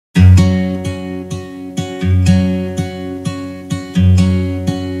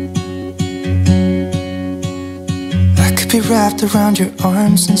be wrapped around your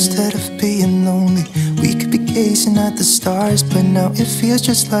arms instead of being lonely. We could be gazing at the stars, but now it feels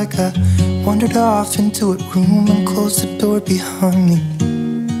just like I wandered off into a room and closed the door behind me.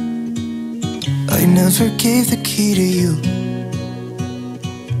 I never gave the key to you,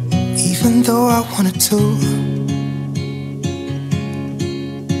 even though I wanted to.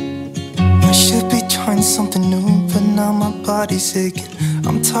 I should be trying something new, but now my body's aching.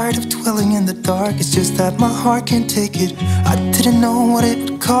 I'm tired of dwelling in the dark, it's just that my heart can't take it. I didn't know what it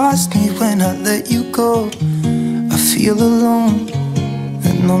would cost me when I let you go. I feel alone,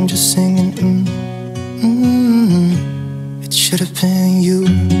 and I'm just singing, It should have been you.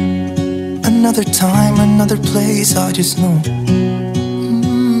 Another time, another place, I just know,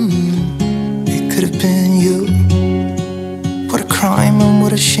 It could have been you. What a crime and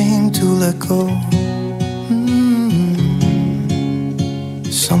what a shame to let go.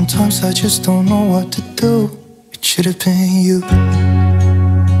 Sometimes I just don't know what to do. It should have been you.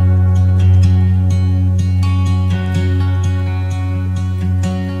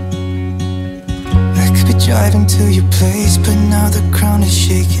 I could be driving to your place, but now the ground is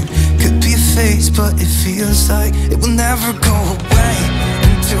shaking. Could be a phase, but it feels like it will never go away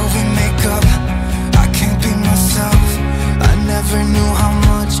until we make up. I can't be myself. I never knew how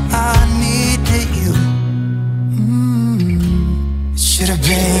much I needed you. Should have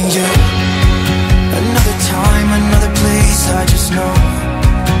been you. Another time, another place, I just know,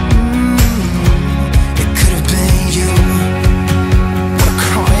 It could have been you. What a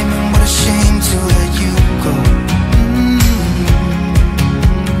crime and what a shame to let you go.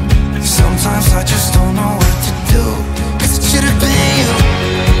 Sometimes I just don't know what to do, 'cause it should have been you.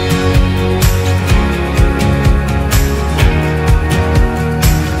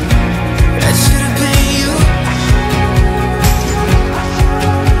 It should have been you.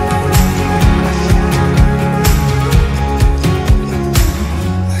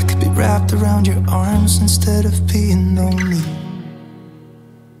 Wrapped around your arms instead of being lonely.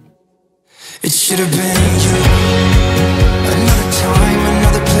 It should have been you.